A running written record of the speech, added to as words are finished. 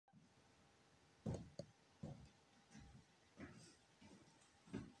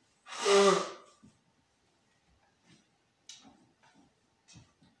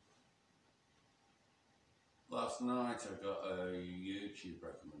last night I got a YouTube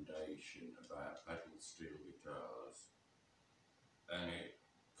recommendation about pedal steel guitars, and it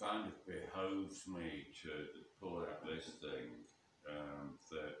kind of behoves me to pull out this thing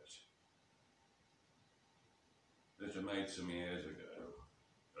that I made some years ago.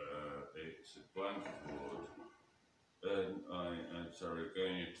 It's a blank of wood, and I'm sorry,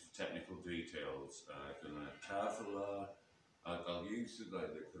 going into technical details, con una tavola, I'll use the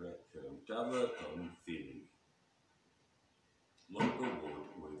correct term, tavola con fili. Lump of wood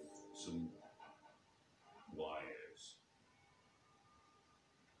with some wires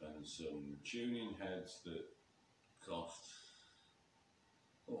and some tuning heads that cost,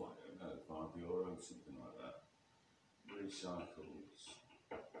 oh I don't know, €5, something like that.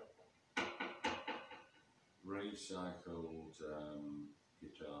 Recycled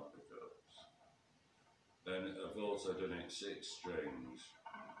guitar pickups. Then I've also done it 6 strings.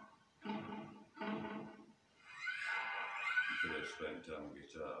 Could have spent on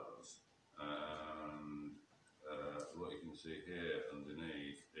guitars, and what you can see here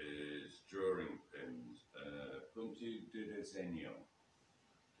underneath is drawing pins, punti di disegno,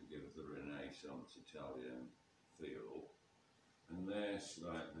 to give the Renaissance Italian feel, and this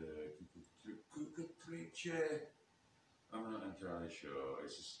like the cuccatrice, I'm not entirely sure,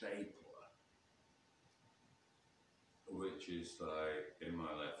 it's a stapler, which is like in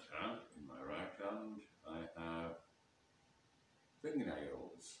my left hand, in my right hand I have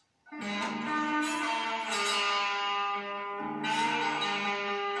fingernails.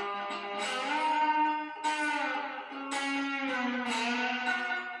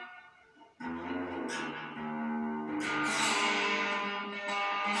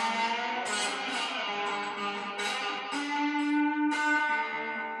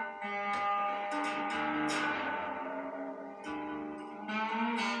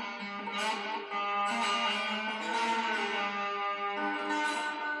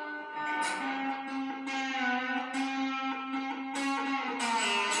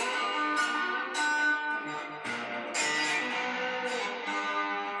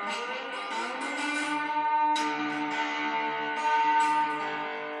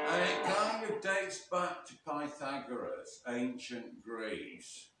 Dates back to Pythagoras, ancient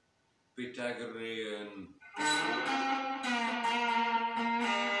Greece, Pythagorean.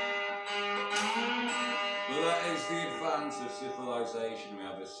 Well, that is the advance of civilization. We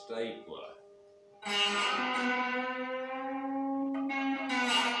have a stapler.